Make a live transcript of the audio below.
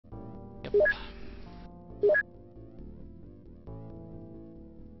Yep.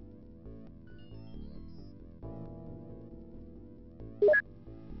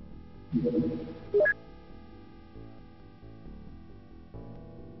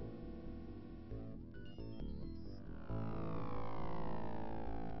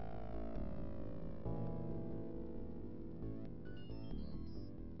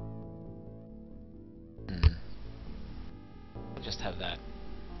 We'll just have that.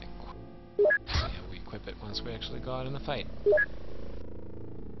 Yeah, we equip it once we actually go out in the fight.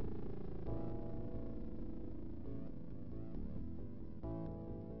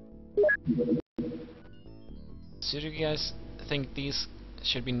 So do you guys think these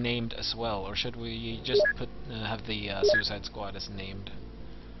should be named as well, or should we just put have the Suicide Squad as named?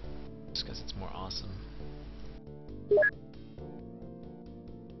 Just because it's more awesome.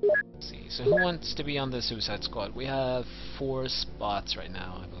 Let's see, so who wants to be on the Suicide Squad? We have 4 spots right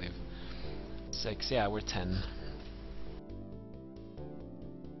now, I believe. 6, yeah, we're 10.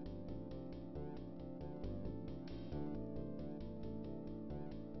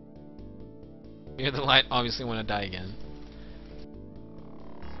 You're the light, obviously want to die again.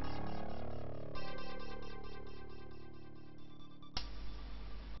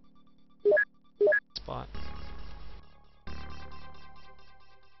 Spot.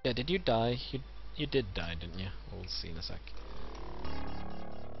 Yeah, did you die? You did die, didn't you? We'll see in a sec.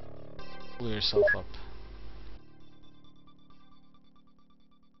 Pull yourself up.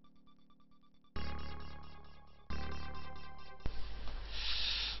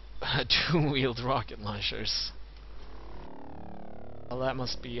 Two-wheeled rocket launchers. Well, that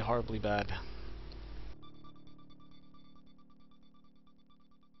must be horribly bad.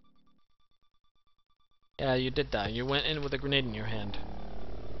 Yeah, you did die. You went in with a grenade in your hand.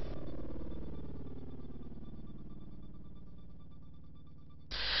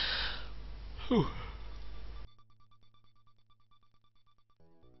 Whew.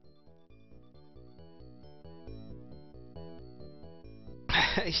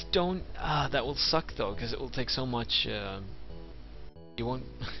 I don't. That will suck though, because it will take so much. You won't.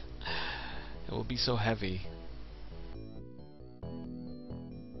 It will be so heavy.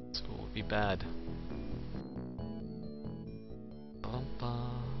 So it will be bad.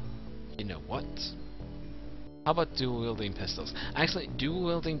 You know what? How about dual-wielding pistols? Actually,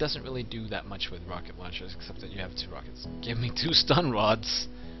 dual-wielding doesn't really do that much with rocket launchers, except that you have 2 rockets. Give me 2 stun rods!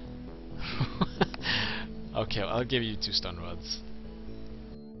 Okay, I'll give you 2 stun rods.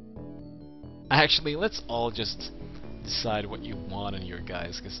 Actually, let's all just decide what you want on your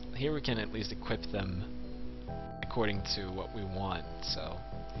guys, because here we can at least equip them according to what we want, so...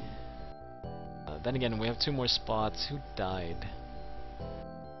 then again, we have 2 more spots. Who died?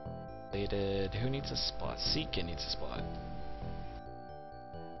 Who needs a spot? Seeker needs a spot.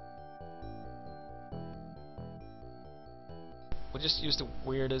 We'll just use the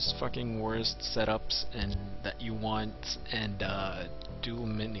weirdest fucking worst setups and that you want and dual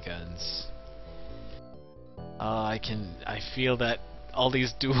miniguns. I feel that all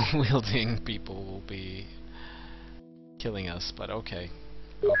these dual wielding people will be killing us, but okay.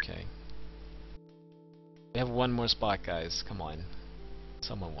 Okay. We have 1 more spot, guys. Come on.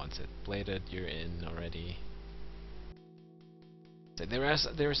 Someone wants it. Bladed, you're in already.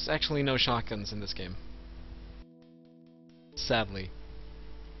 There's actually no shotguns in this game. Sadly.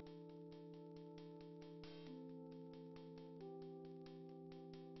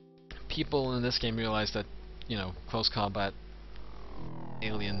 People in this game realize that, you know, close combat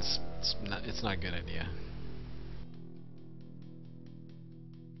aliens, it's not a good idea.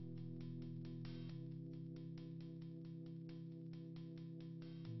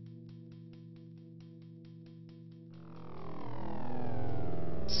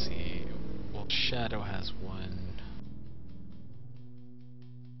 Shadow has 1.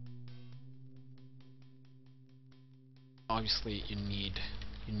 Obviously, you need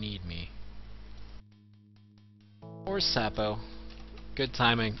me. Or Sapo. Good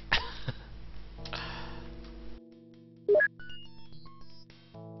timing.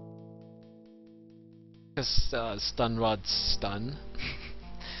 Because stun rods stun.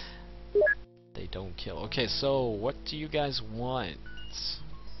 They don't kill. Okay, so what do you guys want?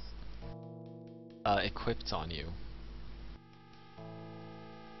 Equipped on you.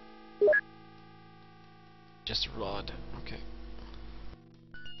 Just a rod. Okay.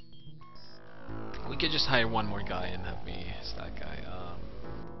 We could just hire 1 more guy and have me as that guy.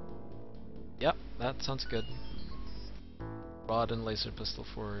 Yep, that sounds good. Rod and laser pistol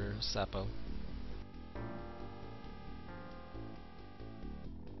for Sapo.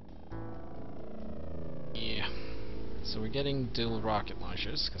 Yeah. So we're getting dual rocket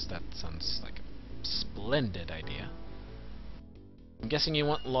launchers, because that sounds like a splendid idea. I'm guessing you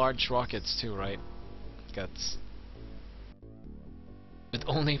want large rockets too, right? Guts. With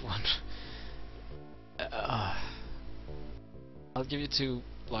only one... I'll give you 2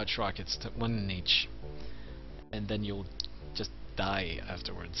 large rockets, one in each. And then you'll just die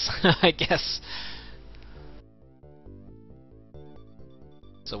afterwards, I guess.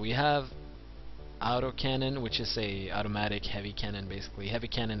 So we have autocannon, which is a automatic heavy cannon basically. Heavy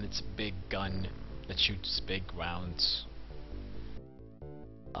cannon, it's a big gun that shoots big rounds.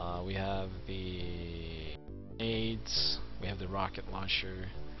 We have the grenades, we have the rocket launcher,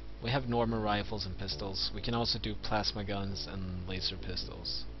 we have normal rifles and pistols. We can also do plasma guns and laser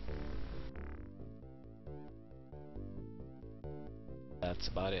pistols. That's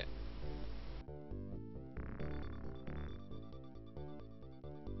about it.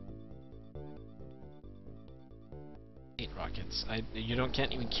 Rockets. You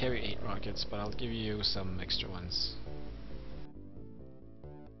can't even carry 8 rockets, but I'll give you some extra ones.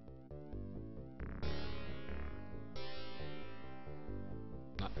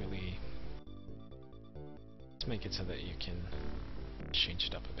 Not really. Let's make it so that you can change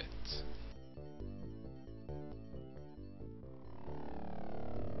it up a bit.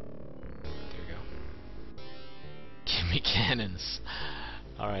 There you go. Give me cannons.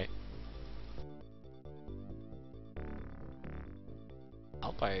 Alright.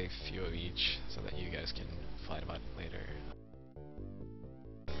 I'll buy a few of each so that you guys can fight about it later.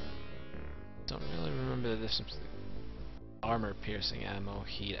 Don't really remember the difference between armor piercing ammo,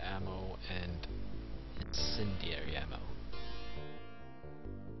 heat ammo, and incendiary ammo.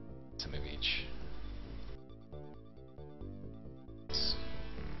 Some of each.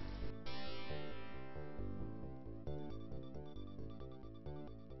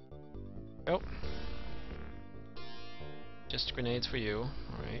 Oh. Just grenades for you,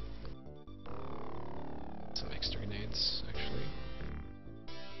 alright. Some extra grenades, actually.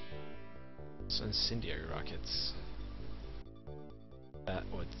 Some incendiary rockets.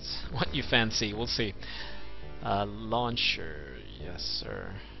 What you fancy, we'll see. Launcher, yes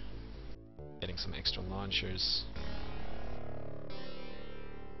sir. Getting some extra launchers.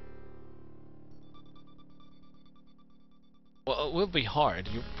 Well, it will be hard.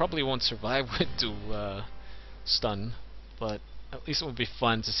 You probably won't survive with to stun. But at least it would be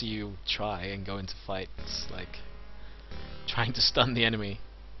fun to see you try and go into fights, like trying to stun the enemy.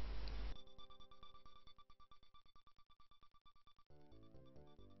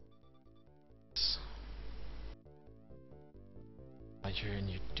 You're in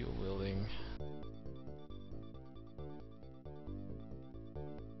your dual wielding.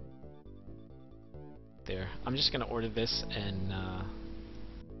 There. I'm just gonna order this and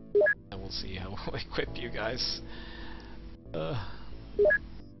we'll see how we'll equip you guys. We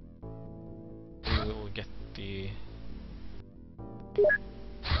will get the...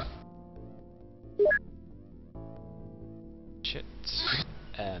 shit.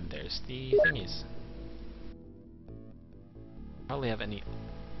 And there's the thingies. Probably have any...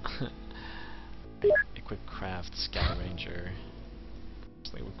 equip craft, scout ranger.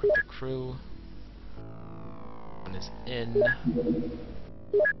 So we will equip the crew. One is in.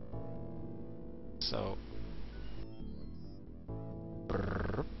 So...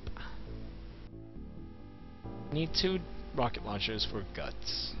 Need 2 rocket launchers for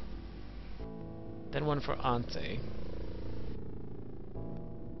Guts. Then one for Ante.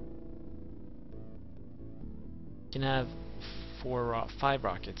 Can have 5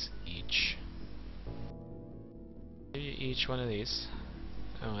 rockets each. Give you each one of these.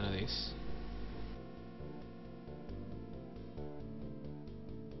 And one of these.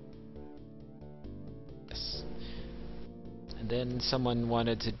 Yes. And then someone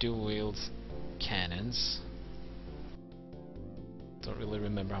wanted to dual wield cannons. Don't really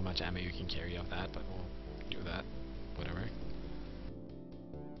remember how much ammo you can carry off that, but we'll do that. Whatever.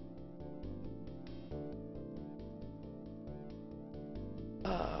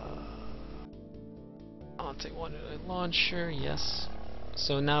 I'll take one launcher, yes.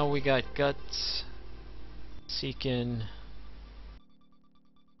 So now we got Guts, Seekin.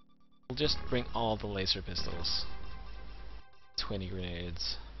 We'll just bring all the laser pistols. 20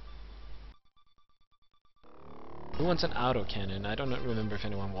 grenades. Who wants an autocannon? I don't remember if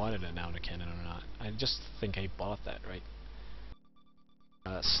anyone wanted an autocannon or not. I just think I bought that, right?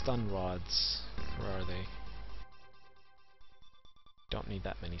 Stun rods. Where are they? Don't need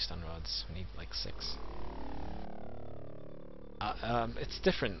that many stun rods. We need like 6. It's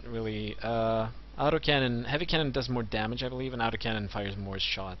different, really. Autocannon, heavy cannon does more damage, I believe, and autocannon fires more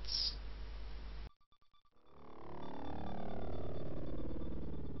shots.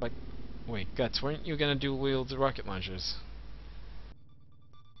 Like, wait, Guts, weren't you gonna dual wield the rocket launchers?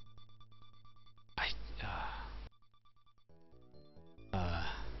 I,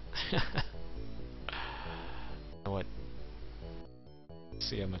 you know what? Let's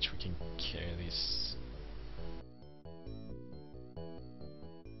see how much we can carry these.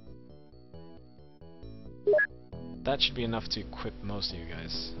 That should be enough to equip most of you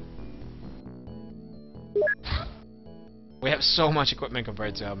guys. We have so much equipment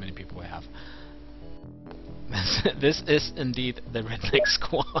compared to how many people we have. This is indeed the redneck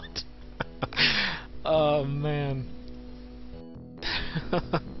squad. Oh man.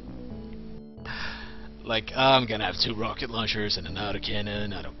 Like, I'm gonna have 2 rocket launchers and an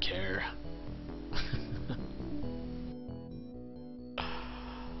autocannon, I don't care.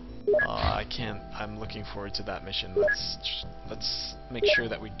 I can't. I'm looking forward to that mission. Let's make sure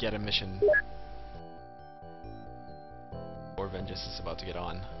that we get a mission. Or Vengeance is about to get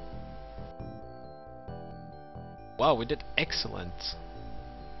on. Wow, we did excellent.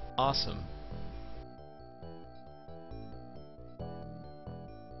 Awesome.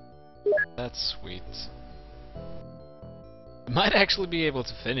 That's sweet. Might actually be able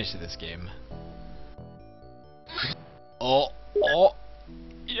to finish this game. Oh,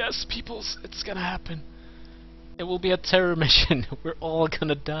 yes, peoples, it's gonna happen. It will be a terror mission. We're all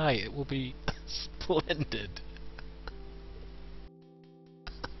gonna die. It will be splendid.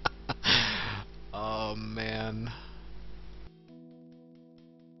 Oh man.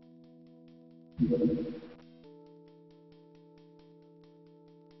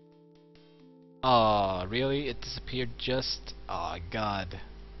 Aw, really? It disappeared just... Aw, God.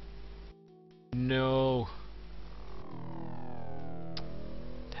 No.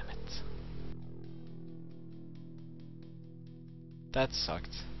 Damn it. That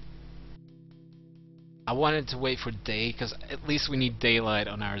sucked. I wanted to wait for day, because at least we need daylight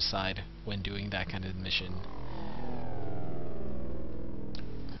on our side when doing that kind of mission.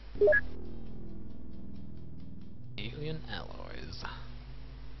 Alien alloys.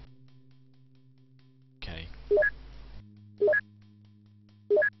 Okay.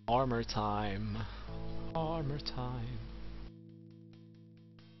 Armor time. Armor time.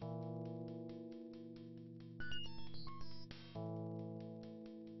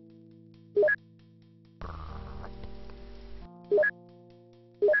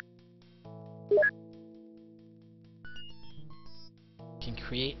 Can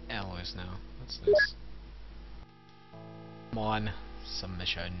create alloys now. What's this? Come on,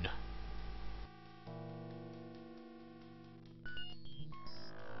 submission.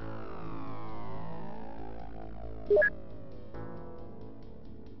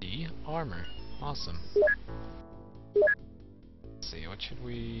 The armor. Awesome. Let's see, what should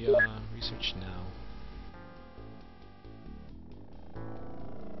we research now?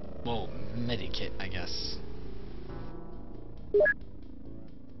 Well, medikit, I guess.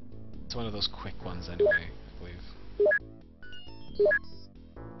 It's one of those quick ones anyway, I believe.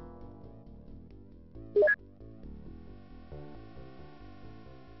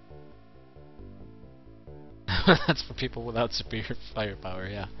 That's for people without superior firepower,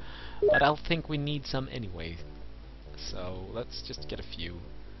 yeah. But I'll think we need some anyway. So, let's just get a few.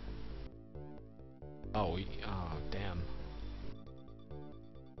 Oh, oh, damn.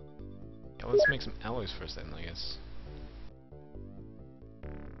 Yeah, let's make some alloys first then, I guess.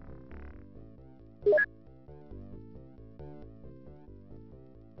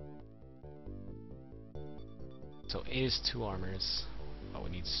 So 8 is 2 armors. Oh, we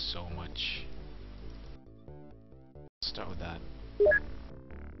need so much. Start with that.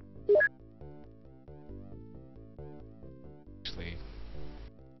 Actually,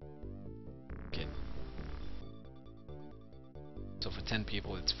 okay. So for 10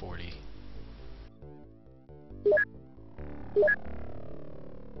 people, it's 40.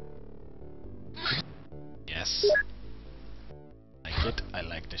 Yes. Like it. I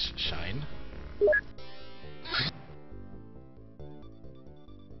like this shine.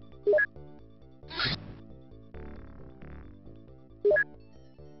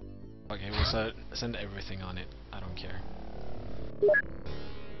 Okay, we'll send everything on it. I don't care.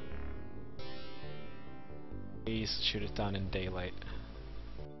 Please shoot it down in daylight.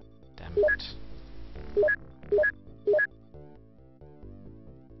 Damn it.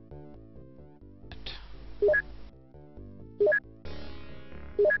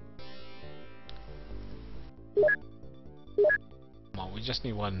 Come on, we just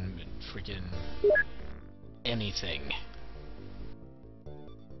need one freaking anything.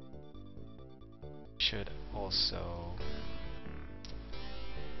 Should also...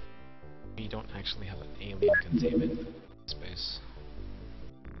 We don't actually have an alien containment space.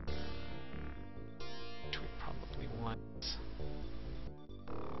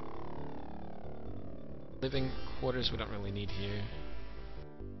 Living quarters we don't really need here.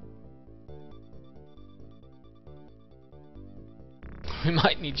 We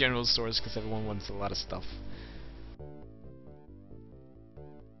might need general stores because everyone wants a lot of stuff.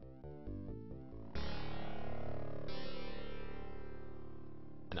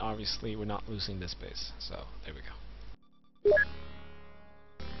 And obviously we're not losing this base, so there we go.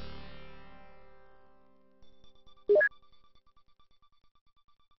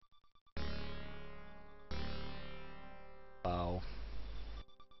 Wow.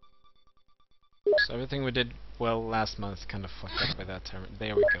 So everything we did well last month kind of fucked up by that term.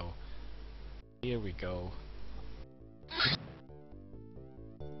 There we go. Here we go.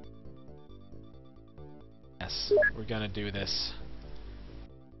 Yes, we're gonna do this.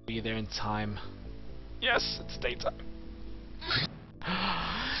 Be there in time. Yes, it's daytime.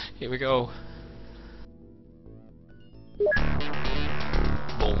 Here we go.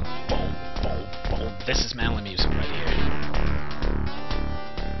 Boom, boom, boom, boom. This is manly music right here.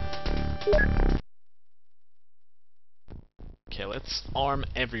 Okay, let's arm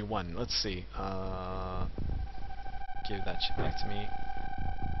everyone. Let's see. Give that shit back to me.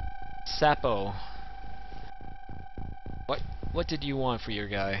 Sapo. What did you want for your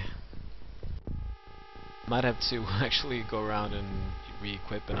guy? Might have to actually go around and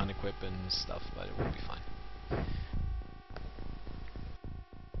re-equip and unequip and stuff, but it will be fine.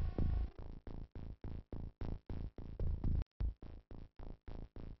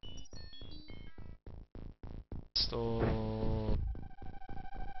 Store.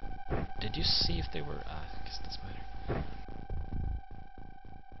 Did you see if they were? I guess it doesn't matter.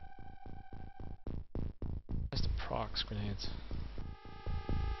 Where's the procs grenades?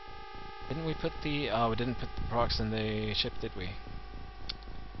 Didn't we put the? Oh, we didn't put the procs in the ship, did we?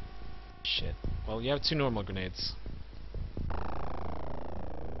 Shit. Well, you have 2 normal grenades.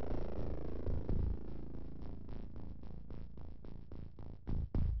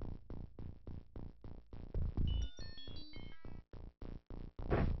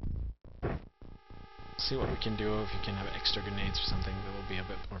 See what we can do if you can have extra grenades or something. That will be a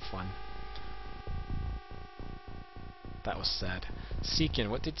bit more fun. That was sad.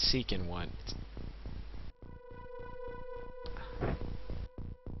 Seekin, what did Seekin want?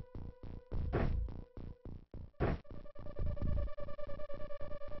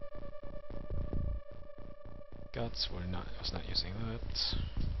 Guts, I was not using that.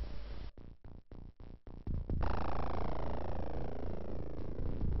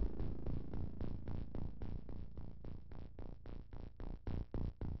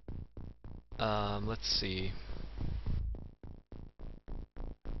 Let's see.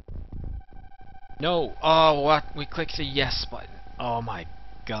 No! Oh, what? We clicked the yes button. Oh my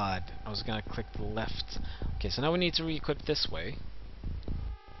god. I was gonna click the left. Okay, so now we need to re-equip this way.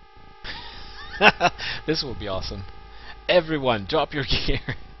 This will be awesome. Everyone, drop your gear.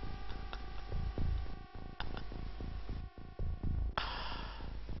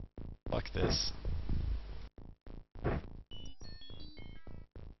 Fuck this.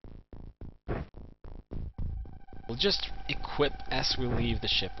 We'll just equip as we leave the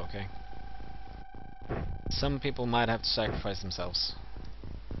ship, okay? Some people might have to sacrifice themselves.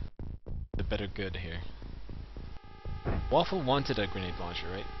 The better good here. Waffle wanted a grenade launcher,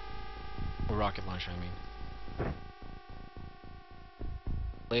 right? Or rocket launcher, I mean.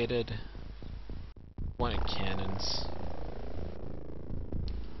 Bladed. Wanted cannons.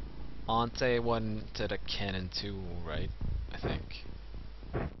 Ante wanted a cannon too, right? I think.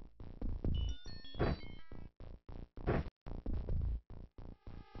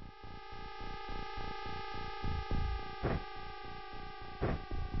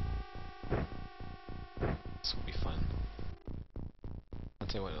 This will be fun.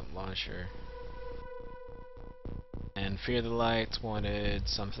 Ante wanted a launcher. And Fear the Light wanted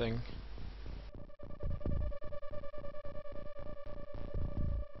something.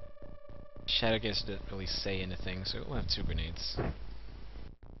 Shadowgaze didn't really say anything, so we'll have 2 grenades.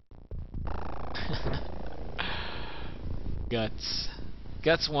 Guts.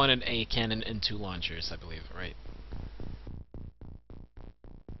 Guts wanted a cannon and 2 launchers, I believe, right?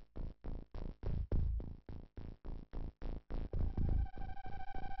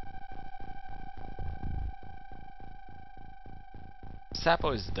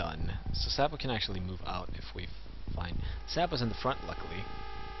 Sapo is done, so Sapo can actually move out if we find... Sapo's in the front, luckily.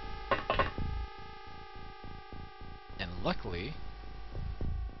 And luckily,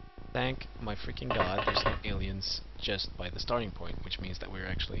 thank my freaking god, there's no aliens just by the starting point, which means that we're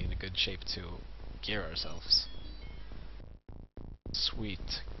actually in a good shape to gear ourselves.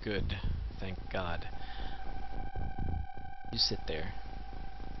 Sweet. Good. Thank god. You sit there.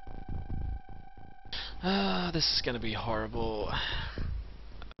 This is gonna be horrible.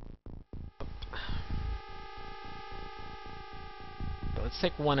 Let's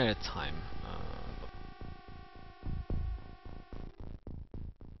take one at a time.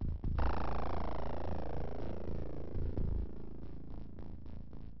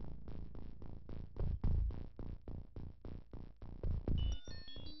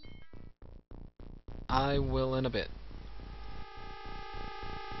 I will in a bit.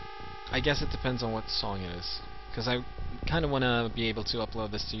 I guess it depends on what song it is, because I kind of want to be able to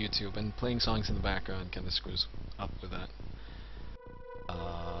upload this to YouTube, and playing songs in the background kind of screws up with that.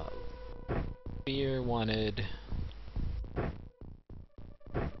 Fear wanted...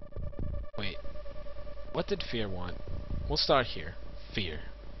 Wait, what did Fear want? We'll start here. Fear,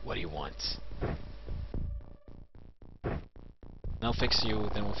 what do you want? I'll fix you,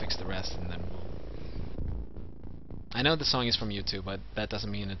 then we'll fix the rest, and then we'll... I know the song is from YouTube, but that doesn't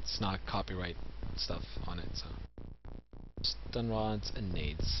mean it's not copyright stuff on it, so... Stun rods and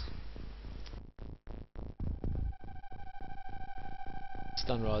nades.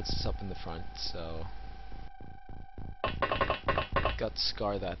 Stun rods is up in the front, so... Got to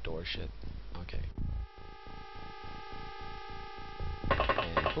scar that door shit. Okay.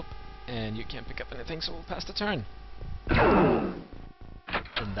 And whoop. And you can't pick up anything, so we'll pass the turn.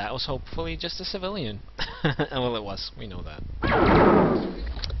 And that was hopefully just a civilian. Well, it was. We know that.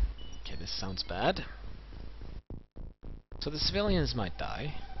 Okay, this sounds bad. So the civilians might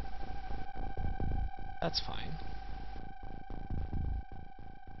die. That's fine.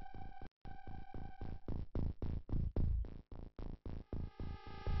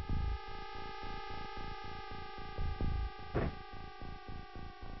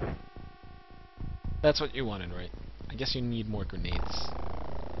 That's what you wanted, right? I guess you need more grenades.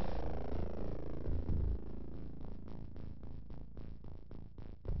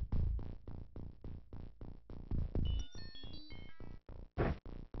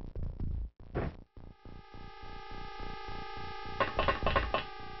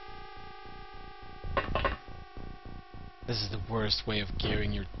 This is the worst way of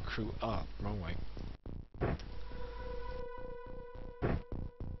gearing your crew up. Wrong way.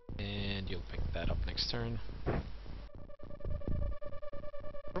 And you'll pick that up next turn.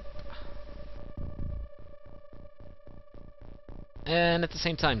 And at the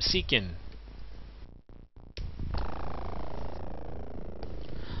same time, Seekin.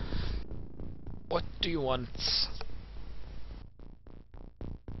 What do you want?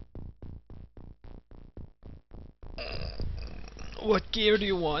 What gear do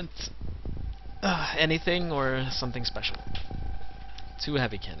you want? Anything or something special? 2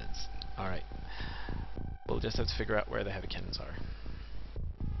 heavy cannons. Alright. We'll just have to figure out where the heavy cannons are.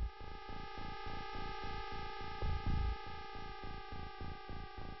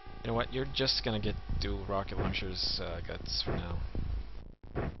 You know what? You're just gonna get dual rocket launchers guts for now.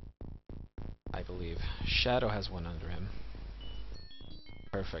 I believe. Shadow has one under him.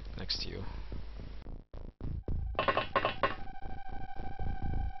 Perfect. Next to you.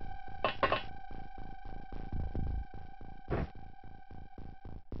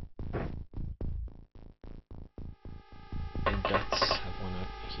 And guts have one up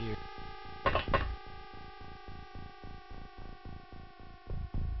here.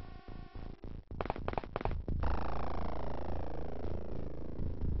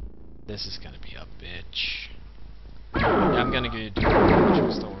 This is gonna be a bitch. Yeah, I'm gonna give you dual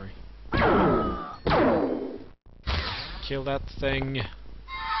launchers, don't worry. Kill that thing.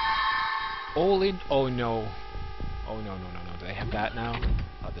 Holy... Oh no. Oh no, no, no, no. Do they have that now?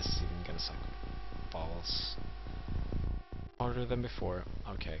 Oh, this is even gonna suck balls. Harder than before.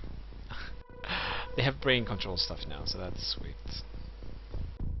 Okay. They have brain control stuff now, so that's sweet.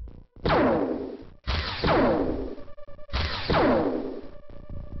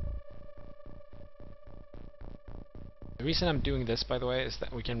 The reason I'm doing this, by the way, is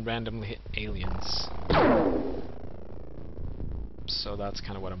that we can randomly hit aliens. So that's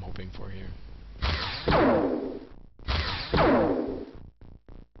kind of what I'm hoping for here.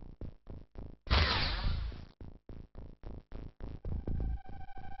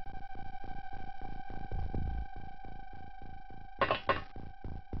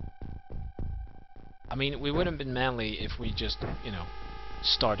 I mean, we wouldn't have been manly if we just, you know,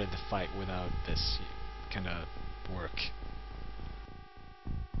 started the fight without this kind of work.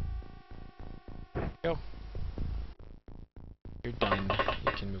 Go. You're done.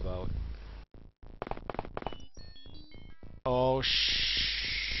 You can move out. Oh,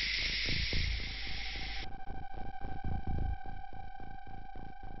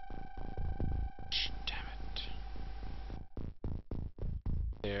 damn it.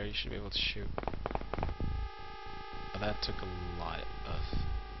 There, you should be able to shoot. that took a lot of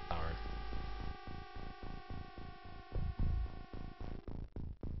power.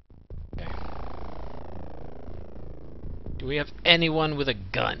 Okay. Do we have anyone with a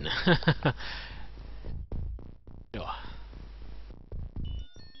gun? No.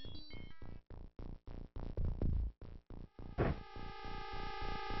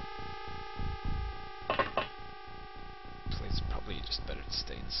 So it's probably just better to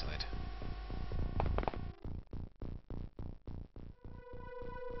stay inside.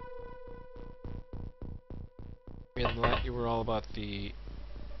 You were all about the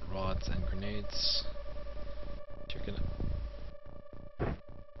rods and grenades. You're gonna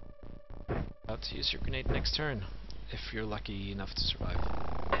about to use your grenade next turn, if you're lucky enough to survive.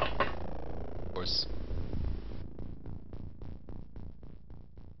 Of course.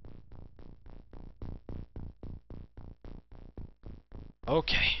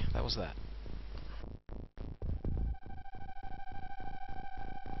 Okay, that was that.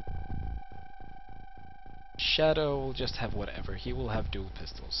 Shadow will just have whatever. He will have dual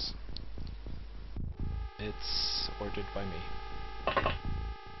pistols. It's ordered by me.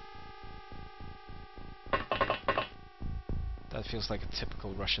 That feels like a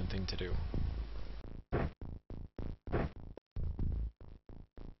typical Russian thing to do.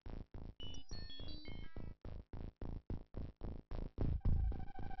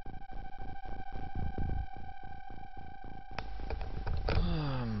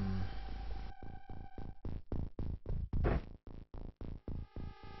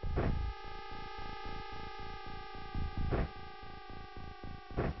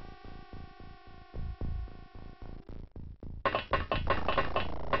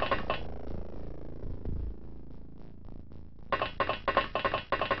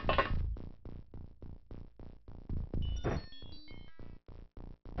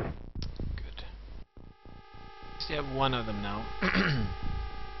 You have one of them now.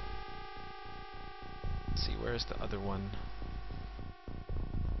 Let's see, where's the other one?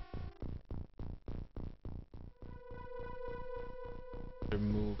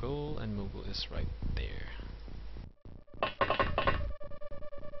 Moogle, and Moogle is right there.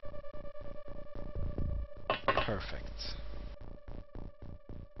 Perfect.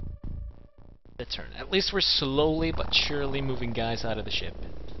 The turn. At least we're slowly but surely moving guys out of the ship.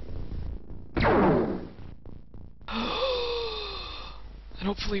 And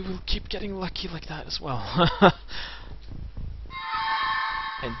hopefully we'll keep getting lucky like that as well.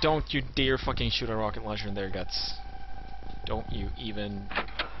 And don't you dare fucking shoot a rocket launcher in their guts. Don't you even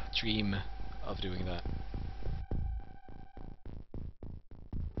dream of doing that.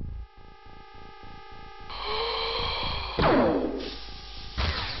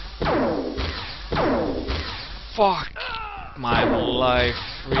 Fuck my life,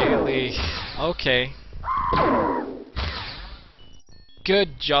 really? Okay.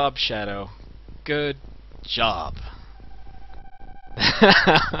 Good job, Shadow. Good job.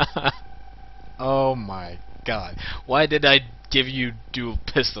 Oh my god. Why did I give you dual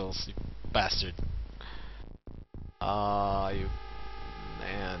pistols, you bastard? You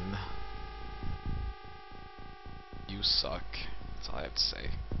man. You suck. That's all I have to say.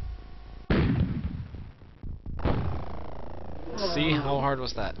 See, how hard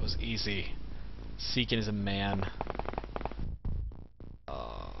was that? It was easy. Seekin is a man.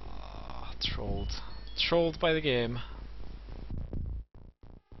 Trolled. Trolled by the game.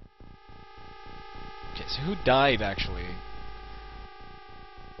 Okay, so who died, actually?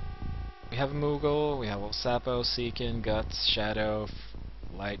 We have Moogle, we have Sapo, Seekin, Guts, Shadow,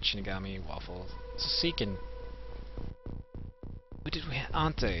 Light, Shinigami, Waffle. So Seekin. Who did we have?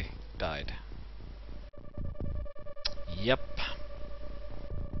 Ante died. Yep.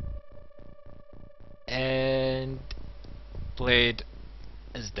 And Blade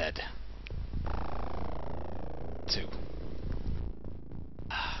is dead. 2.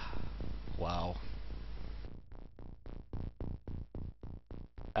 Wow.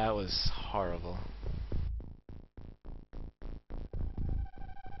 That was horrible.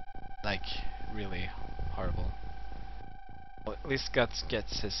 Like, really horrible. Well, at least Guts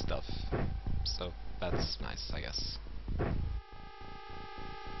gets his stuff, so that's nice, I guess.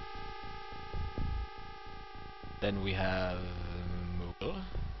 Then we have Moogle.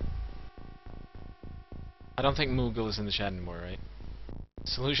 I don't think Moogle is in the chat anymore, right?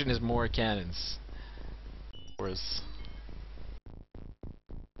 Solution is more cannons. Whereas...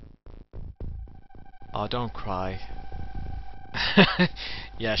 Oh, don't cry.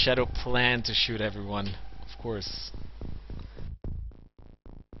 Yeah, Shadow planned to shoot everyone, of course.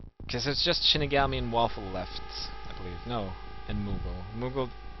 Because it's just Shinigami and Waffle left, I believe. No, and Moogle. Moogle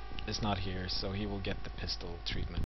is not here, so he will get the pistol treatment.